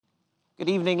Good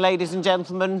evening, ladies and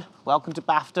gentlemen. Welcome to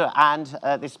BAFTA and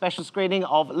this special screening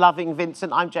of Loving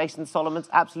Vincent. I'm Jason Solomons.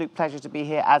 Absolute pleasure to be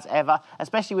here as ever,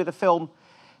 especially with a film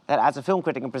that, as a film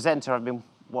critic and presenter, I've been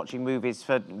watching movies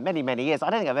for many, many years.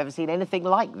 I don't think I've ever seen anything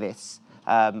like this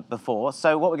before.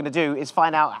 So what we're going to do is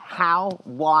find out how,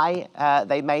 why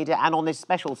they made it, and on this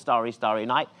special Starry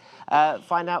Night,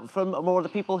 find out from more of the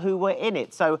people who were in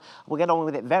it. So we'll get on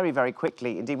with it very, very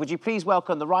quickly indeed. Would you please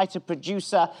welcome the writer,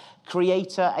 producer,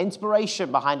 creator,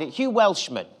 inspiration behind it, Hugh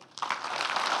Welshman.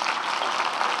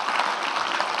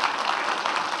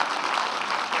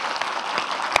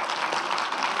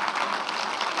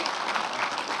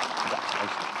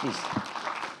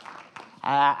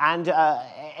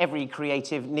 Every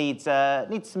creative needs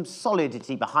some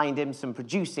solidity behind him, some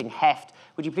producing heft.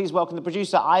 Would you please welcome the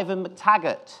producer, Ivan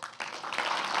McTaggart.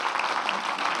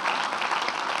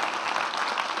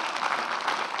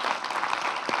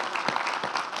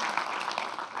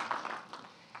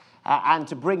 And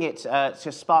to bring it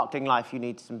to sparkling life, you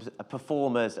need some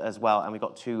performers as well. And we've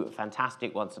got two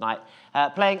fantastic ones tonight.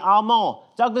 Playing Armand,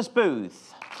 Douglas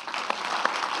Booth.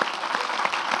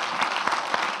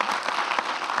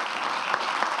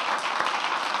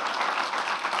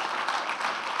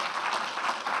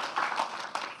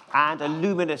 And a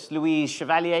luminous Louise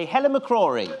Chevalier, Helen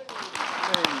McCrory.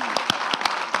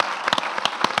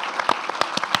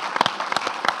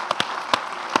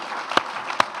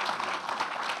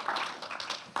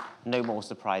 No more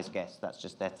surprise guests. That's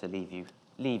just there to leave you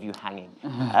hanging.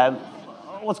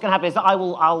 What's going to happen is that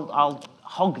I'll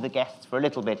hog the guests for a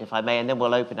little bit, if I may, and then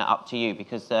we'll open it up to you,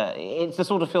 because it's the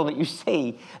sort of film that you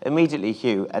see immediately,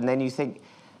 Hugh, and then you think,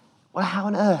 well, how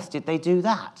on earth did they do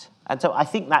that? And so I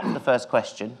think that's the first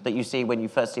question that you see when you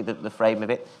first see the frame of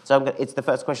it. So it's the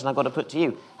first question I've got to put to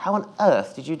you. How on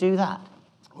earth did you do that?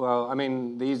 Well, I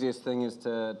mean, the easiest thing is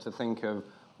to think of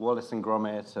Wallace and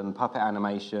Gromit and puppet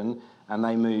animation, and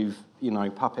they move, you know,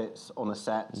 puppets on a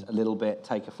set, a little bit,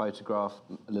 take a photograph,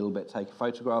 a little bit, take a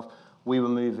photograph. We were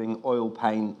moving oil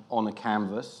paint on a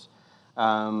canvas,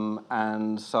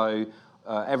 and so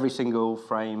every single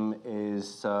frame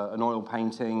is an oil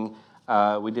painting.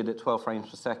 We did it 12 frames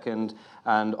per second,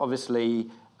 and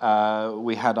obviously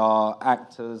we had our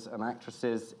actors and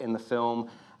actresses in the film,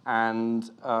 and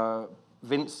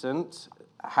Vincent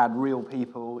had real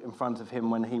people in front of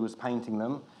him when he was painting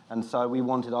them, and so we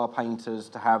wanted our painters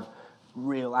to have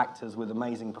real actors with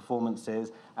amazing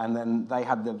performances, and then they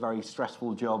had the very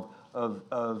stressful job of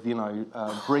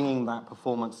bringing that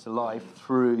performance to life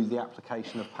through the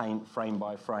application of paint frame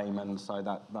by frame, and so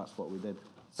that's what we did.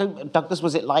 So, Douglas,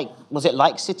 was it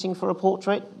like sitting for a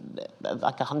portrait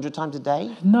like 100 times a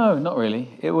day? No, not really.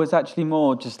 It was actually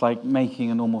more just like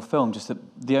making a normal film, just that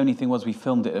the only thing was we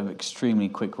filmed it at an extremely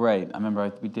quick rate. I remember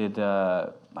we did,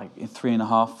 like in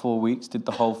 3.5, 4 weeks, did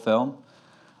the whole film.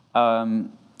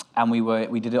 And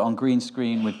we did it on green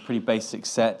screen with pretty basic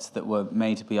sets that were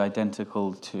made to be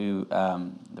identical to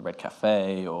the Red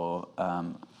Cafe or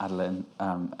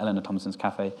Eleanor Thomason's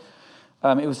Cafe.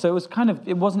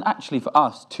 It wasn't actually for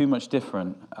us too much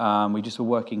different. We just were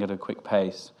working at a quick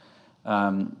pace.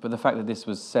 But the fact that this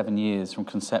was 7 years from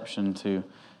conception to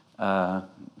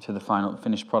the final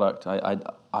finished product, I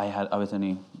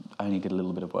only did a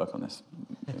little bit of work on this.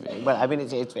 Well, I mean,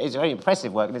 it's very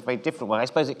impressive work and it's very different work. I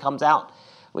suppose it comes out.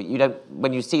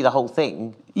 When you see the whole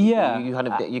thing, yeah,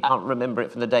 you can't remember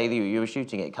it from the day that you were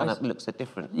shooting it. It kind of looks so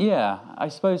different. Yeah, I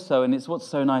suppose so. And what's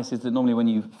so nice is that normally when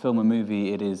you film a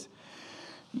movie, it is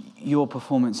your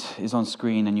performance is on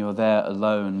screen and you're there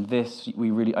alone. This,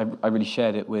 I really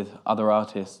shared it with other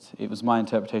artists. It was my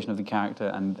interpretation of the character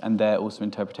and their also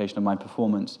interpretation of my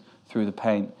performance through the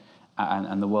paint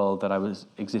and the world that I was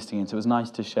existing in. So it was nice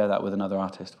to share that with another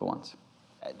artist for once.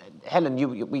 Helen,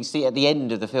 we see at the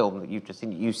end of the film that you've just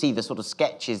seen, you see the sort of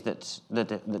sketches that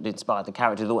inspired the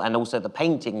character and also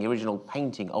the original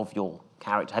painting of your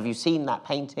character. Have you seen that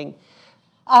painting?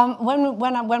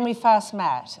 When we first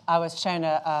met, I was shown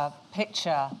a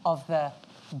picture of the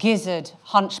gizzard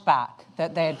hunchback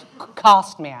that they'd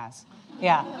cast me as.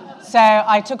 Yeah. So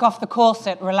I took off the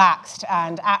corset, relaxed,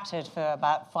 and acted for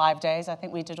about 5 days. I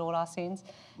think we did all our scenes.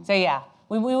 So yeah,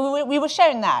 we were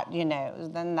shown that, you know,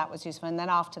 then that was useful. And then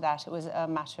after that, it was a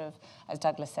matter of, as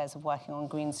Douglas says, of working on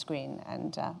green screen.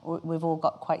 And we've all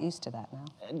got quite used to that now.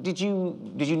 Did you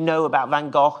know about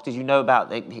Van Gogh? Did you know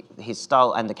about his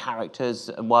style and the characters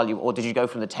or did you go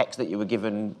from the text that you were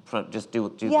given just do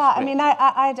the Yeah, script? I mean,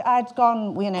 I'd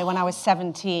gone, you know, when I was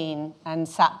 17 and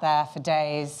sat there for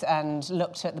days and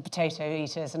looked at the potato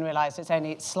eaters and realised it's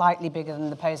only slightly bigger than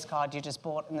the postcard you just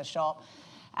bought in the shop.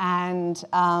 And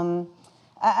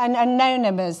and known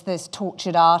him as this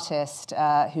tortured artist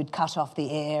who'd cut off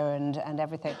the ear and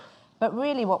everything. But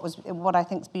really what I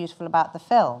think is beautiful about the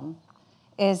film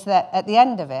is that at the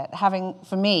end of it, having,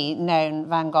 for me, known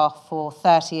Van Gogh for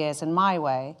 30 years in my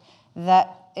way,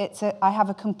 that I have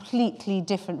a completely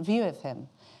different view of him.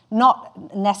 Not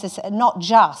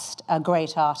just a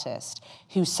great artist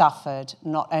who suffered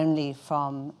not only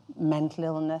from mental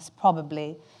illness,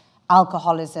 probably,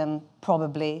 alcoholism,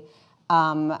 probably,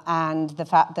 and the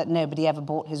fact that nobody ever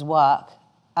bought his work,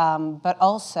 but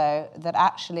also that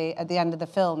actually at the end of the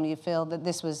film you feel that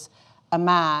this was a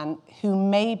man who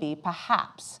maybe,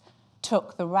 perhaps,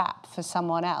 took the rap for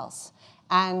someone else,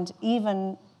 and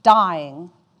even dying,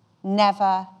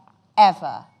 never,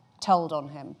 ever told on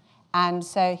him. And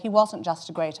so he wasn't just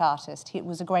a great artist, he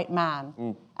was a great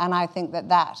man. And I think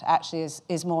that actually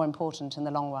is more important in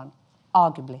the long run,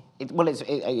 arguably.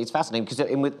 It's fascinating because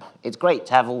it's great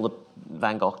to have all the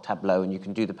Van Gogh tableau, and you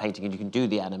can do the painting and you can do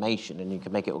the animation and you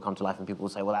can make it all come to life, and people will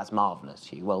say, well, that's marvellous,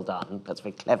 Hugh, well done, that's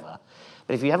very clever.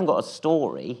 But if you haven't got a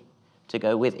story to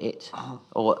go with it,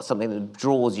 or something that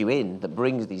draws you in, that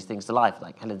brings these things to life,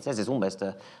 like Helen says, it's almost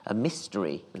a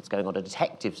mystery that's going on, a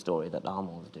detective story that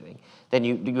Armand's doing, then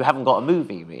you haven't got a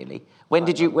movie, really. When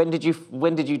did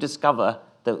you discover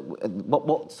that,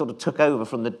 what sort of took over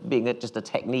from being just a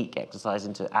technique exercise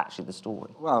into actually the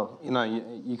story? Well,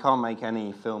 you can't make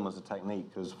any film as a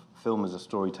technique, because film is a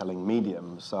storytelling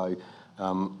medium. So,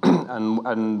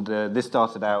 this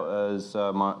started out as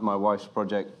my wife's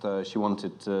project. She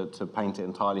wanted to paint it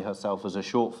entirely herself as a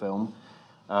short film.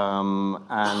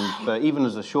 But even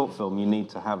as a short film, you need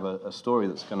to have a story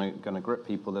that's going to grip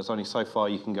people. There's only so far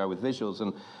you can go with visuals,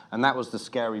 and that was the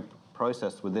scary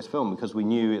process with this film, because we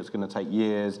knew it was going to take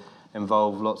years,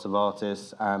 involve lots of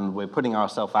artists, and we're putting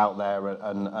ourselves out there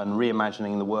and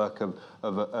reimagining the work of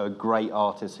a great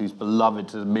artist who's beloved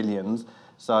to millions.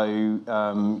 So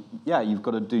you've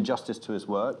got to do justice to his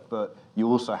work, but you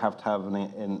also have to have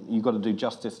you've got to do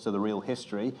justice to the real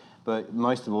history. But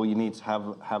most of all, you need to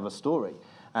have a story,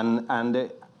 and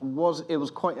it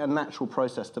was quite a natural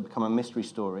process to become a mystery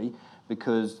story,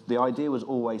 because the idea was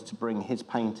always to bring his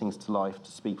paintings to life,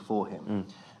 to speak for him.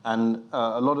 And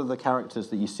a lot of the characters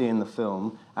that you see in the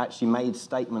film actually made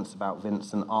statements about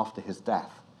Vincent after his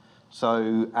death.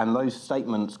 And those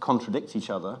statements contradict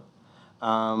each other.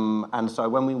 And so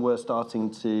when we were starting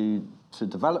to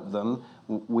develop them,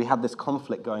 we had this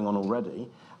conflict going on already.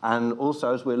 And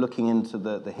also, as we're looking into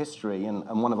the history, and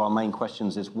one of our main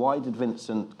questions is, why did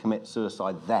Vincent commit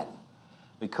suicide then?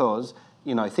 Because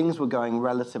things were going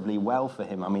relatively well for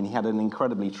him. I mean, he had an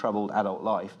incredibly troubled adult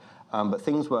life, but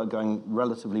things were going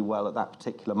relatively well at that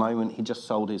particular moment. He just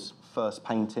sold his first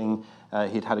painting.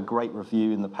 He'd had a great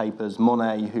review in the papers.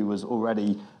 Monet, who was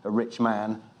already a rich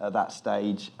man at that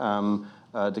stage,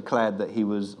 declared that he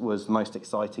was the most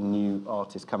exciting new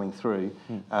artist coming through.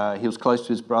 He was close to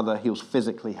his brother. He was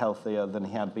physically healthier than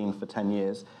he had been for 10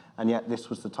 years, and yet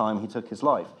this was the time he took his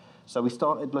life. So we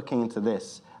started looking into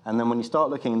this, and then when you start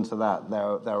looking into that,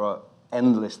 there are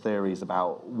endless theories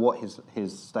about what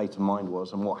his state of mind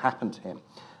was and what happened to him.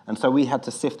 And so we had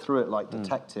to sift through it like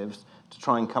detectives to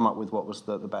try and come up with what was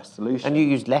the best solution. And you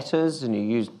used letters, and you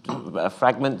used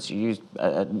fragments, you used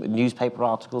newspaper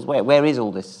articles. Where is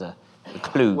all this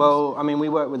clues? Well, I mean, we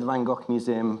worked with the Van Gogh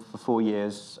Museum for 4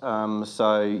 years.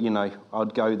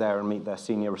 I'd go there and meet their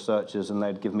senior researchers, and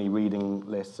they'd give me reading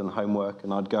lists and homework,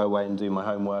 and I'd go away and do my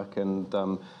homework and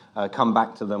come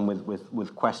back to them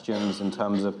with questions in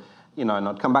terms of, and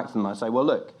I'd come back to them and I'd say, well,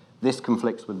 look, this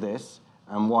conflicts with this,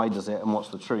 and why does it, and what's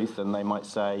the truth? And they might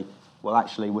say, well,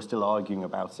 actually, we're still arguing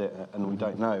about it, and we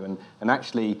don't know. And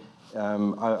actually,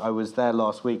 I was there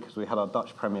last week because we had our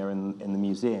Dutch premiere in the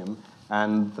museum,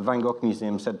 and the Van Gogh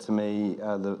Museum said to me,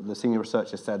 the senior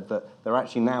researcher said that they're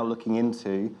actually now looking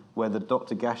into whether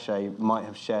Dr. Gachet might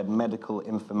have shared medical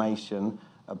information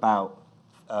about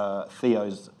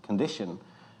Theo's condition,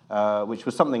 which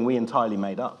was something we entirely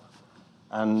made up.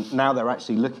 And now they're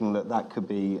actually looking that could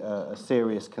be a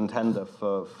serious contender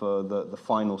for the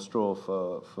final straw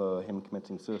for him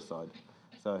committing suicide.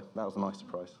 So that was a nice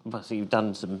surprise. Well, so you've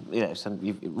done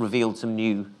you've revealed some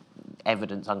new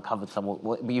evidence, uncovered some,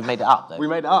 but you've made it up, though. We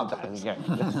made it up. There you go.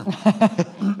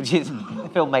 Which is the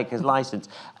filmmaker's license.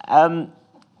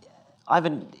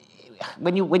 Ivan,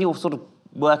 when you're sort of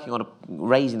working on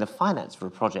raising the finance for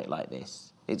a project like this,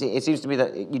 it seems to me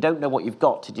that you don't know what you've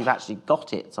got till you've actually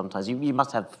got it sometimes. You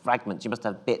must have fragments, you must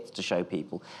have bits to show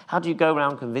people. How do you go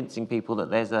around convincing people that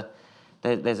there's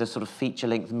a sort of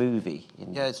feature-length movie?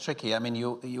 Yeah, it's tricky. I mean,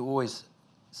 you always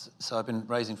So I've been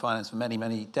raising finance for many,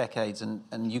 many decades,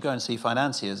 and you go and see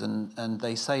financiers, and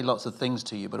they say lots of things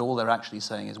to you, but all they're actually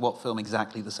saying is, what film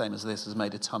exactly the same as this has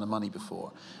made a ton of money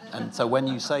before? And so when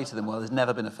you say to them, well, there's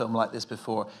never been a film like this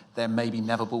before, there maybe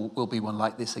never will be one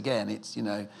like this again, it's,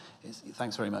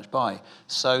 thanks very much, bye.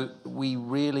 So we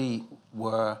really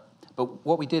were, but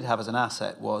what we did have as an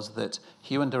asset was that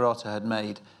Hugh and Dorota had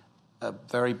made a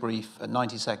very brief,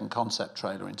 90-second concept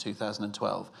trailer in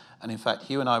 2012. And in fact,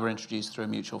 Hugh and I were introduced through a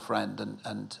mutual friend,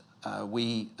 and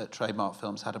we at Trademark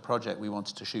Films had a project we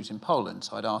wanted to shoot in Poland.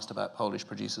 So I'd asked about Polish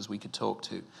producers we could talk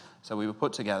to. So we were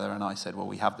put together, and I said, well,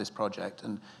 we have this project.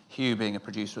 And Hugh, being a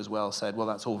producer as well, said, well,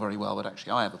 that's all very well, but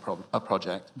actually I have a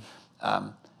project,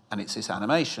 and it's this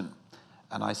animation.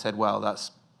 And I said, well,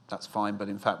 that's fine, but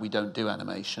in fact, we don't do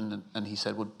animation. And he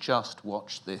said, well, just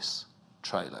watch this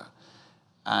trailer.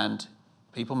 And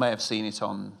people may have seen it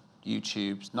on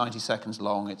YouTube. It's 90 seconds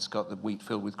long. It's got the wheat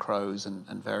filled with crows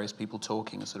and various people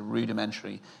talking, a sort of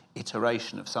rudimentary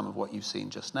iteration of some of what you've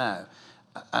seen just now.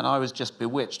 And I was just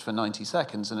bewitched for 90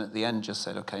 seconds, and at the end just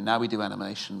said, okay, now we do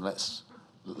animation, let's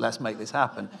make this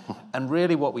happen. And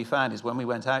really what we found is when we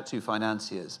went out to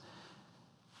financiers,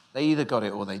 they either got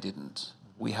it or they didn't.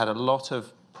 We had a lot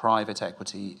of private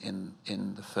equity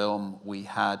in the film. We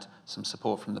had some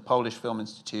support from the Polish Film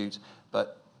Institute,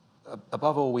 but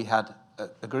above all, we had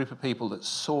a group of people that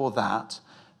saw that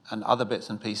and other bits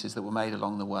and pieces that were made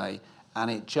along the way,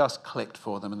 and it just clicked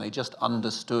for them, and they just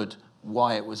understood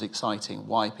why it was exciting,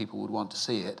 why people would want to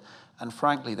see it, and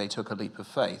frankly, they took a leap of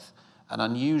faith. And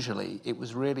unusually, it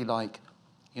was really like,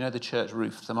 the church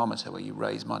roof thermometer where you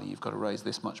raise money, you've got to raise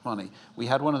this much money. We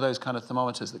had one of those kind of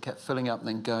thermometers that kept filling up and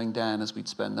then going down as we'd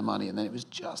spend the money, and then it was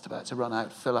just about to run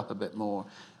out, fill up a bit more.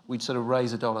 We'd sort of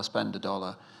raise $1, spend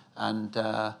 $1,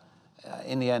 and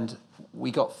in the end, we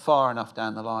got far enough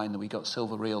down the line that we got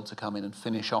Silver Reel to come in and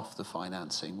finish off the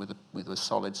financing with a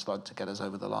solid slug to get us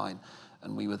over the line,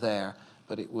 and we were there.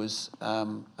 But it was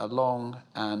a long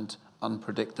and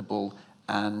unpredictable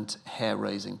and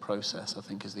hair-raising process, I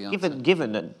think, is the answer.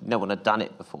 Given that no one had done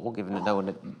it before, given that no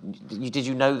one did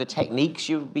you know the techniques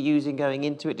you would be using going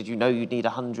into it? Did you know you'd need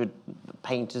 100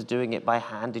 painters doing it by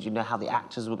hand? Did you know how the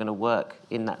actors were going to work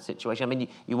in that situation? I mean,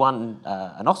 you won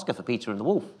an Oscar for Peter and the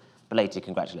Wolf. Belated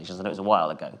congratulations. I know it was a while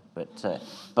ago, but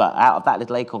out of that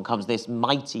little acorn comes this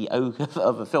mighty oak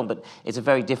of a film. But it's a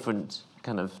very different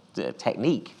kind of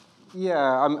technique. Yeah,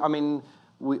 I mean,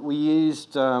 we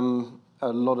used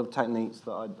a lot of techniques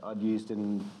that I'd used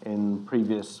in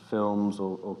previous films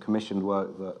or commissioned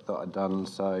work that I'd done.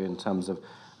 So in terms of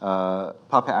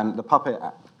the puppet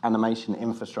animation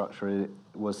infrastructure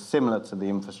was similar to the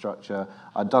infrastructure.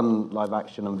 I'd done live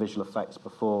action and visual effects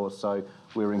before, so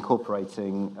we were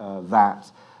incorporating that,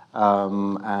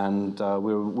 and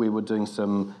we were doing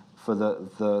some, for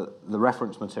the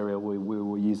reference material, we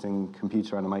were using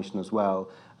computer animation as well.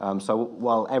 So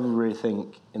while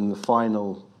everything in the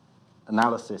final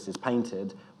analysis is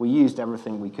painted, we used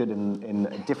everything we could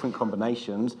in different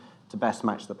combinations to best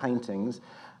match the paintings.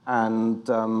 And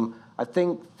I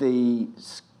think the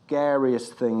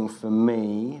scariest thing for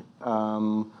me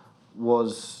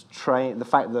was the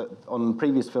fact that on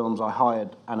previous films I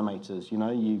hired animators.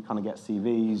 You kind of get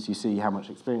CVs, you see how much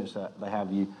experience that they have,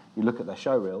 you look at their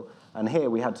show reel, and here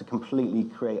we had to completely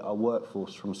create our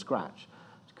workforce from scratch,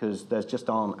 because there just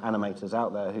aren't animators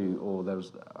out there or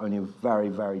there's only a very,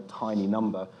 very tiny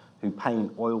number who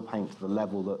paint oil paint to the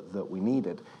level that we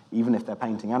needed. Even if they're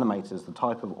painting animators, the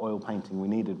type of oil painting we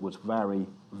needed was very,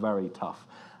 very tough.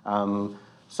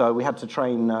 So we had to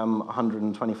train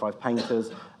 125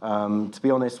 painters. To be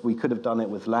honest, we could have done it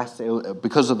with less.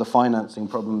 Because of the financing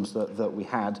problems that we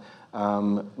had,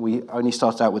 we only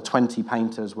started out with 20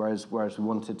 painters, whereas we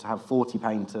wanted to have 40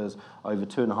 painters over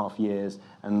 2.5 years.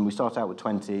 And we started out with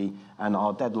 20, and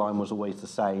our deadline was always the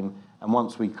same. And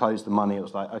once we closed the money, it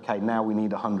was like, okay, now we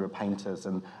need 100 painters.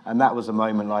 And that was a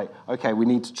moment like, okay, we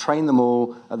need to train them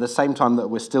all at the same time that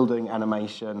we're still doing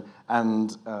animation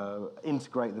and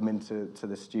integrate them into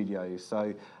the studio.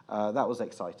 So that was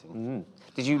exciting.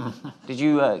 Mm-hmm. Did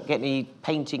you get any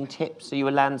painting tips? Are you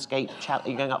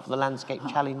going up for the landscape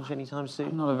challenge anytime soon?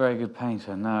 I'm not a very good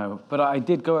painter, no. But I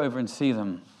did go over and see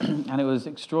them, and it was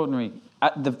extraordinary.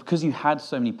 Because you had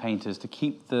so many painters, to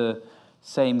keep the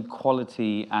same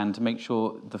quality and to make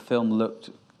sure the film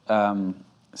looked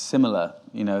similar,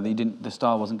 the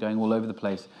style wasn't going all over the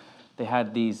place. They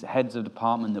had these heads of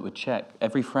department that would check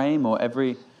every frame or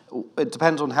every it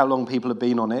depends on how long people have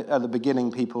been on it. At the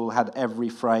beginning, people had every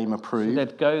frame approved.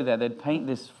 They'd go there, they'd paint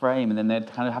this frame, and then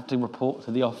they'd kind of have to report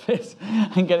to the office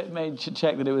and get it made,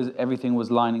 check that everything was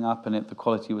lining up and the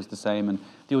quality was the same. And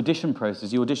the audition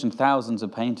process, you auditioned thousands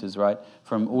of painters, right,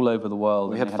 from all over the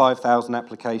world. We had 5,000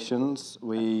 applications.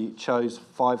 We chose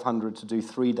 500 to do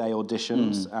 3-day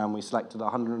auditions, and we selected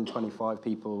 125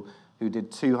 people who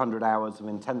did 200 hours of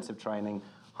intensive training,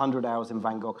 100 hours in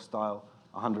Van Gogh style,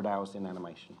 100 hours in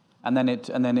animation. And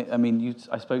then I mean,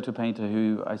 I spoke to a painter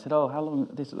who I said, "Oh, how long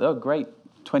this? Oh, great,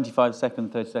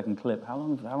 25-second, 30-second clip. How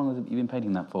long have you been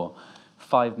painting that for?"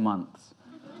 5 months.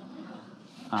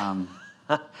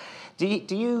 Do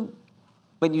you,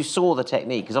 when you saw the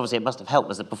technique, because obviously it must have helped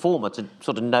as a performer to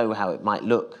sort of know how it might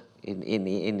look in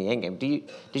the end game.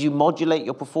 Did you modulate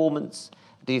your performance?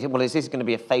 Do you think, well, is this going to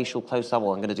be a facial close-up,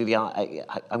 or I'm going to do the art?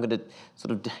 I'm going to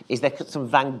sort of. Is there some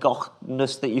Van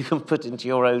Gogh-ness that you can put into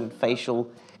your own facial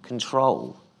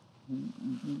control?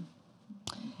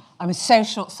 I'm so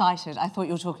short-sighted. I thought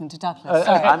you were talking to Douglas.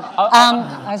 Sorry.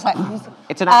 I was like,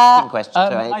 it's an acting question, so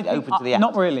open to the act.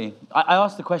 Not really. I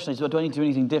asked the question. I said, "Do I need to do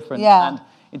anything different?" Yeah. And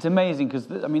it's amazing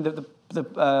because I mean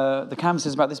the canvas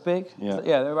is about this big. Yeah.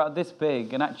 They're about this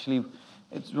big, and actually,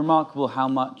 it's remarkable how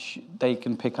much they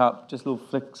can pick up, just little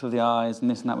flicks of the eyes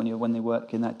and this and that when they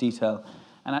work in that detail.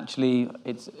 And actually,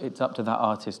 it's up to that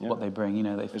artist what they bring. You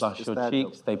know, they flush your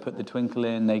cheeks, they put the twinkle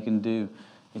in, they can do.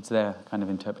 It's their kind of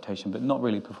interpretation, but not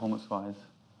really performance-wise.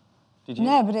 Did you?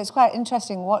 No, but it's quite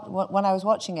interesting. When I was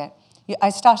watching it, I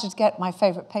started to get my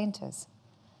favourite painters.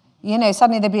 You know,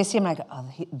 suddenly there'd be a scene, and I go, "Oh,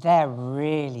 they're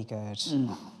really good.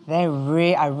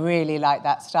 I really like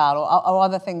that style." Or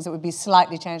other things that would be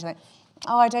slightly changed. Like,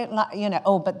 "Oh, I don't like, you know.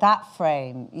 Oh, but that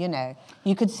frame, you know,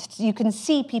 you can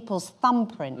see people's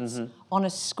thumbprints on a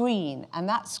screen, and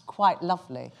that's quite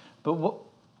lovely." But what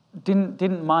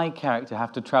didn't my character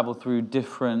have to travel through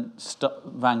different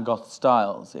Van Gogh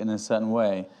styles in a certain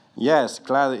way? Yes,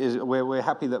 we're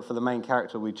happy that for the main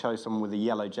character we chose someone with a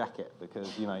yellow jacket,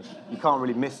 because you know you can't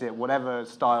really miss it. Whatever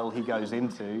style he goes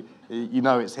into, you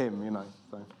know it's him. You know.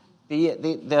 So.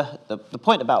 The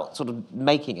point about sort of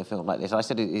making a film like this, I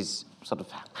said it is sort of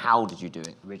how did you do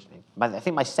it originally? But I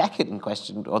think my second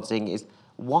question on seeing it is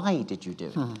why did you do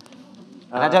it?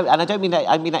 And I don't mean that.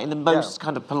 I mean that in the most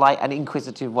kind of polite and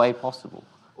inquisitive way possible.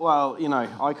 Well, you know,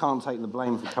 I can't take the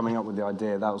blame for coming up with the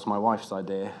idea. That was my wife's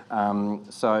idea.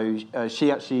 So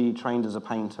she actually trained as a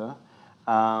painter,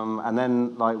 and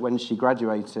then, like, when she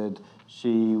graduated,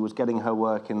 she was getting her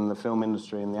work in the film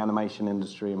industry, in the animation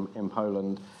industry in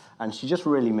Poland, and she just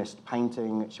really missed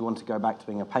painting. She wanted to go back to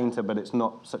being a painter, but it's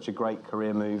not such a great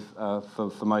career move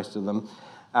for most of them.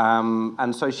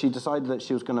 And so she decided that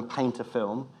she was going to paint a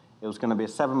film. It was going to be a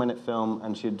 7-minute film,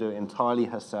 and she'd do it entirely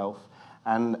herself.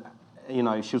 And you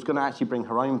know, she was going to actually bring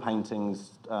her own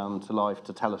paintings to life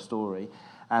to tell a story.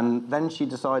 And then she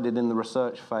decided in the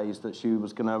research phase that she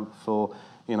was going to, for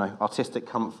artistic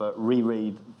comfort,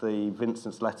 reread the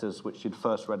Vincent's letters, which she'd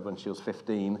first read when she was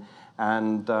 15.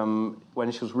 And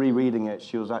when she was rereading it,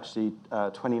 she was actually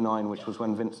 29, which was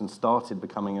when Vincent started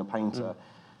becoming a painter.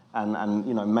 And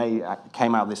you know, May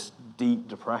came out of this deep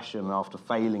depression after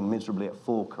failing miserably at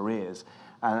 4 careers.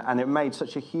 And it made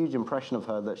such a huge impression of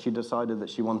her that she decided that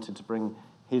she wanted to bring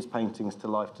his paintings to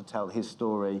life to tell his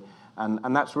story.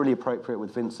 And that's really appropriate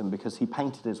with Vincent because he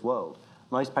painted his world.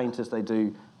 Most painters, they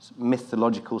do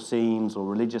mythological scenes or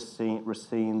religious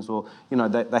scenes, or, you know,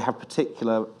 they have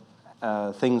particular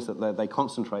things that they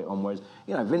concentrate on, whereas,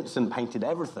 you know, Vincent painted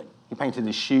everything. He painted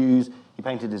his shoes, he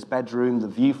painted his bedroom, the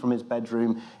view from his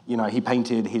bedroom, you know, he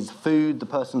painted his food, the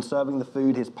person serving the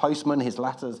food, his postman, his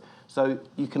letters. So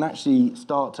you can actually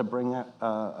start to bring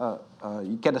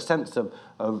you get a sense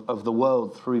of the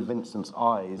world through Vincent's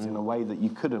eyes in a way that you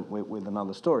couldn't with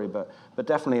another story. But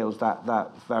definitely it was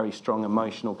that very strong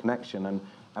emotional connection.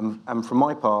 And from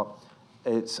my part,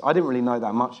 I didn't really know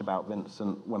that much about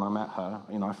Vincent when I met her.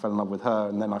 You know, I fell in love with her,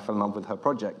 and then I fell in love with her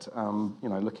project. You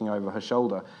know, looking over her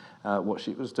shoulder, what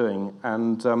she was doing,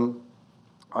 and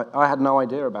I had no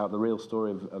idea about the real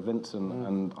story of Vincent,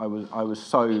 and I was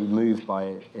so moved by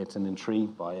it and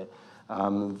intrigued by it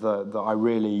that I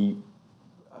really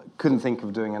couldn't think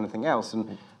of doing anything else.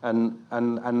 And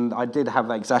I did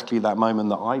have exactly that moment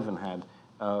that Ivan had.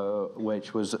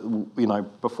 Which was, you know,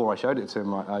 before I showed it to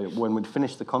him, when we'd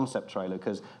finished the concept trailer,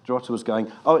 because Dorota was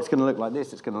going, "Oh, it's going to look like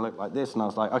this, it's going to look like this," and I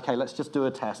was like, "Okay, let's just do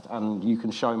a test, and you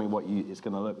can show me what it's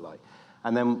going to look like."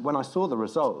 And then when I saw the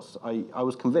results, I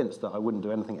was convinced that I wouldn't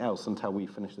do anything else until we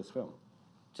finished this film.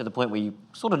 to the point where you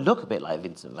sort of look a bit like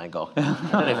Vincent van Gogh. I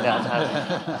don't know if that's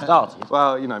how it started.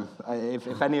 Well, you know,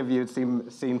 if any of you had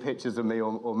seen pictures of me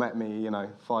or met me, you know,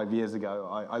 5 years ago,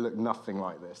 I look nothing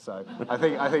like this. So I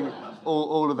think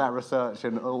all of that research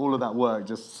and all of that work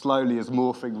just slowly is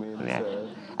morphing me into... Yeah.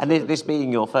 And this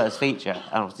being your first feature,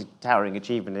 and obviously towering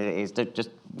achievement it is, to just,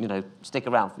 you know, stick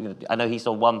around. You know, I know he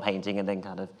saw one painting and then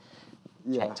kind of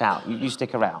checked out. You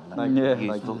stick around.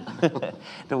 Useful.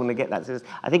 Don't want to get that. So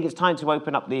I think it's time to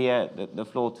open up the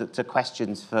floor to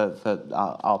questions for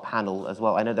our panel as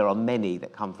well. I know there are many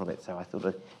that come from it, so I thought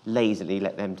I'd lazily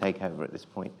let them take over at this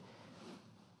point.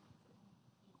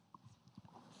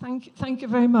 Thank you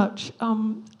very much.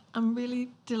 I'm really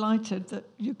delighted that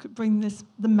you could bring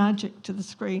the magic to the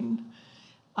screen.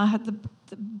 I had the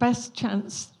best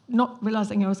chance, not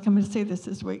realising I was coming to see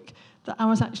this week, that I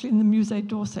was actually in the Musée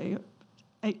d'Orsay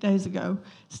 8 days ago,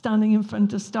 standing in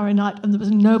front of Starry Night, and there was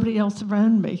nobody else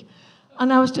around me.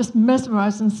 And I was just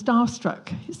mesmerised and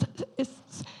starstruck.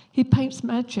 He paints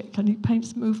magic and he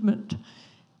paints movement.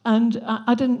 And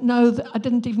I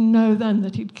didn't even know then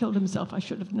that he'd killed himself. I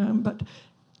should have known. But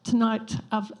tonight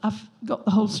I've got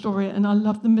the whole story and I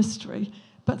love the mystery.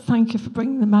 But thank you for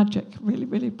bringing the magic. Really,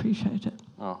 really appreciate it.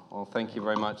 Oh, well, thank you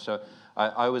very much. So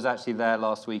I was actually there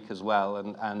last week as well,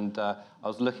 and I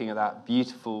was looking at that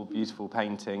beautiful, beautiful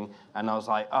painting, and I was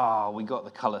like, we got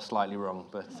the colour slightly wrong,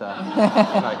 but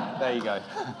there you go.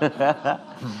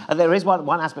 And there is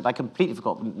one aspect I completely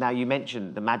forgot. Now, you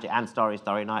mentioned the magic and Starry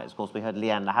Night. Of course, we heard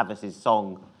Leanne La Havas's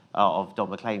song of Don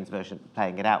McLean's version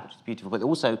playing it out, which is beautiful. But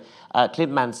also,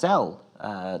 Clint Mansell,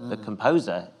 the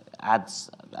composer, adds,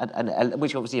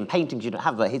 which obviously in paintings you don't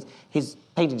have, but his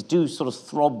paintings do sort of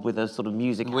throb with a sort of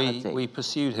musicality. We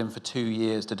pursued him for 2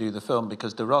 years to do the film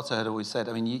because De Rota had always said,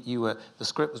 I mean, the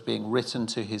script was being written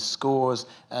to his scores,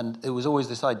 and it was always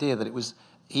this idea that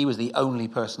he was the only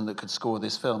person that could score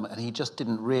this film, and he just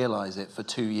didn't realise it for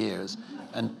 2 years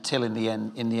until in the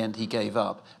end he gave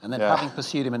up. And then having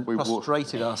pursued him and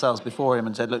prostrated ourselves before him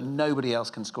and said, look, nobody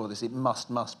else can score this, it must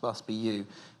be you.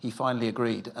 He finally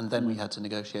agreed, and then we had to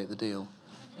negotiate the deal.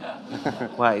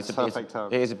 Well,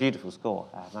 it is a beautiful score,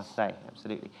 I must say,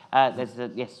 absolutely. There's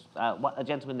a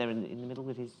gentleman there in the middle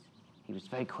with he was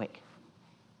very quick.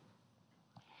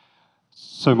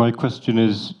 So my question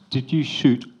is, did you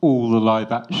shoot all the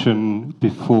live action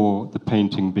before the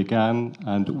painting began?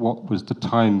 And what was the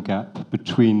time gap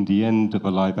between the end of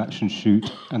a live action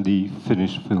shoot and the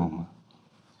finished film?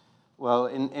 Well,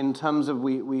 in terms of,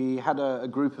 we had a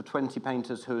group of 20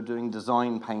 painters who were doing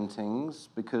design paintings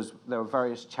because there were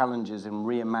various challenges in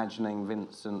reimagining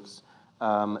Vincent's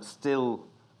still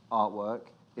artwork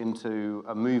into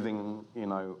a moving,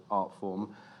 art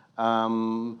form.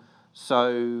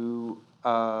 So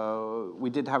we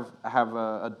did have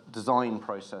a design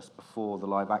process before the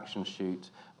live action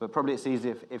shoot, but probably it's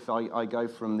easy if I go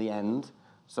from the end.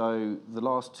 So the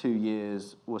last 2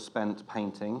 years were spent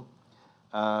painting.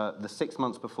 The 6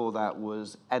 months before that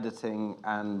was editing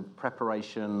and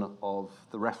preparation of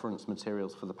the reference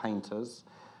materials for the painters.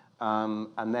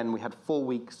 And then we had 4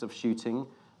 weeks of shooting,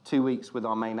 2 weeks with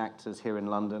our main actors here in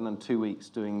London and 2 weeks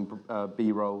doing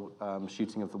B-roll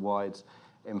shooting of the wides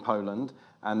in Poland.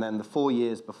 And then the 4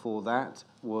 years before that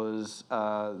was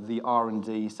the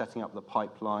R&D, setting up the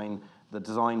pipeline, the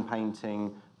design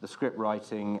painting, the script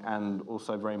writing, and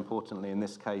also very importantly in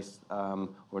this case,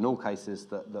 or in all cases,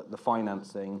 the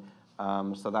financing.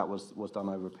 So that was done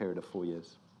over a period of 4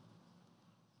 years.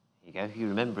 There you go, you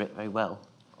remember it very well.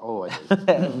 Oh, I do.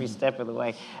 Every step of the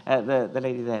way. The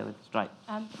lady there with the stripe.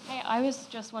 Hey, I was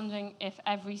just wondering if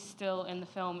every still in the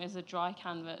film is a dry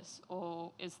canvas,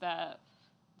 or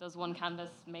does one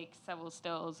canvas make several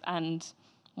stills, and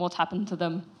what happened to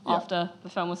them after the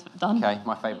film was done? Okay,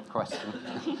 my favourite question.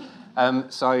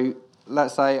 So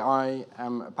let's say I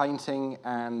am painting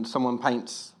and someone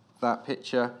paints that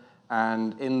picture,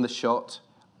 and in the shot,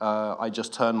 I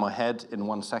just turn my head in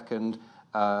 1 second.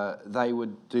 They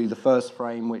would do the first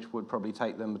frame, which would probably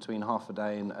take them between half a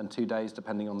day and 2 days,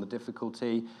 depending on the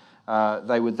difficulty.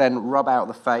 They would then rub out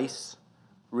the face,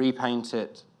 repaint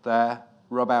it there,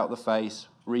 rub out the face,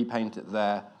 repaint it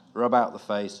there, rub out the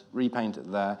face, repaint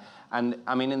it there. And,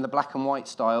 I mean, in the black and white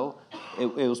style,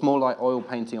 it was more like oil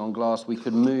painting on glass. We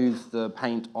could move the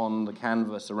paint on the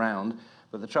canvas around.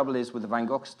 But the trouble is, with the Van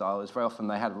Gogh style, is very often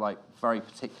they had, very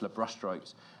particular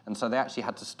brushstrokes. And so they actually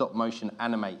had to stop motion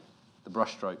animate the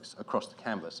brushstrokes across the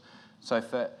canvas. So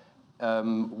for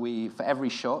every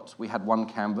shot, we had one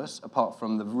canvas, apart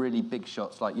from the really big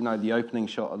shots, like, the opening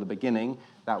shot at the beginning.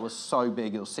 That was so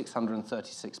big, it was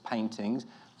 636 paintings,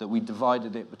 that we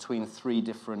divided it between 3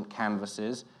 different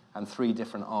canvases and 3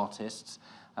 different artists.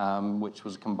 which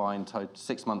was combined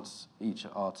 6 months each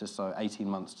artist, so 18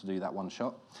 months to do that one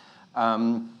shot.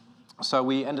 So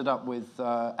we ended up with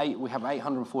we have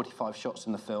 845 shots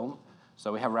in the film.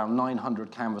 So we have around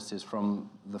 900 canvases from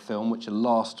the film, which are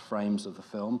last frames of the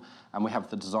film, and we have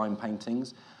the design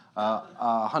paintings.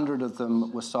 100 of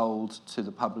them were sold to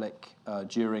the public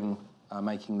during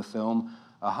making the film.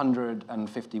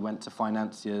 150 went to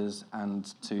financiers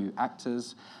and to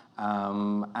actors,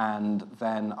 and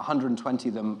then 120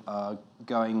 of them are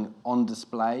going on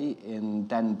display in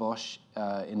Den Bosch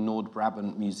in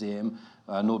Noord-Brabant Museum.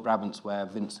 Noord-Brabant's where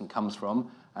Vincent comes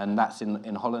from, and that's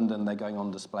in Holland, and they're going on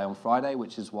display on Friday,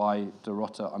 which is why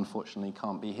Dorota unfortunately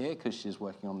can't be here, because she's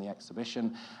working on the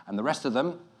exhibition, and the rest of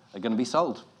them are going to be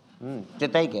sold.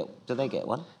 Did they get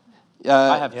one?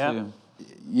 I have two.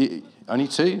 Only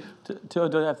two? Two, or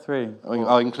do I have three?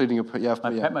 Oh, including your... Yeah,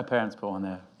 My parents put one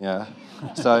there. Yeah.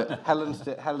 So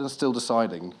Helen's still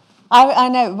deciding. I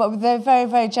know, but they very,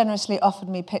 very generously offered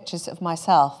me pictures of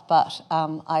myself, but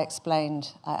I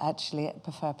explained I actually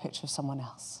prefer a picture of someone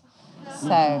else.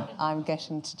 So I'm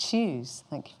getting to choose.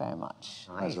 Thank you very much.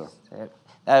 Nice.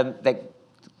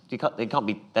 They can't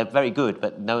be. They're very good,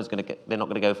 but no one's going to get. They're not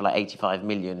going to go for like 85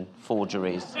 million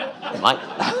forgeries, right?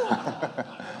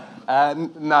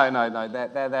 No.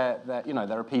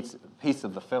 They're a piece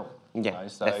of the film. Yeah,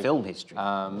 So, they're film history.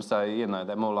 So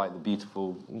they're more like the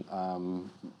beautiful.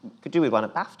 Could do with one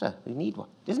at BAFTA. We need one.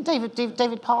 Isn't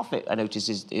David Parfitt? I notice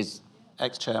is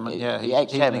Ex-chairman, He's he's an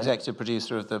ex-chairman. executive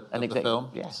producer of the film.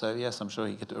 yeah. So yes, I'm sure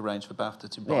he could arrange for BAFTA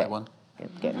to buy one.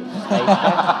 Get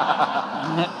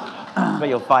That's where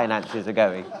your finances are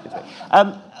going.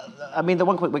 I mean, the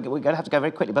one we're going to have to go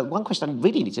very quickly, but one question I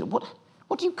really need to know,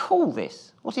 what do you call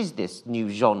this? What is this new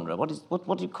genre? What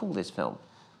do you call this film?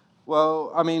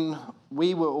 Well, I mean,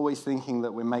 we were always thinking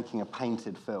that we're making a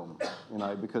painted film,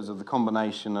 because of the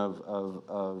combination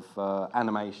of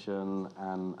animation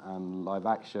and live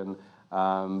action.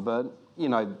 But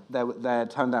there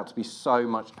turned out to be so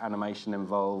much animation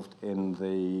involved in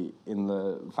the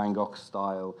Van Gogh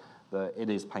style that it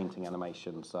is painting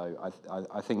animation. So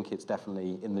I think it's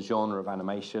definitely in the genre of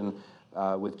animation,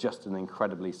 with just an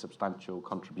incredibly substantial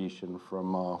contribution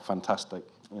from our fantastic,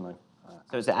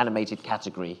 So it's an animated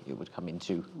category it would come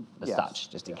into as Yes. such,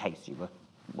 just in case you were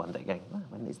one day going,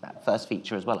 when is that? First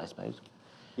feature as well, I suppose.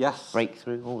 Yes.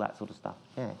 Breakthrough, all that sort of stuff.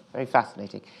 Yeah, very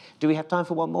fascinating. Do we have time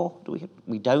for one more?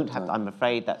 We don't have. I'm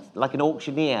afraid that's like an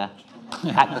auctioneer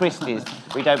at Christie's.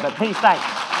 We don't. But please thank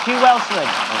Hugh Welshman,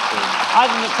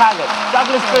 Ivan McTaggart,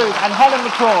 Douglas Booth, and Helen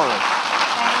McCrory.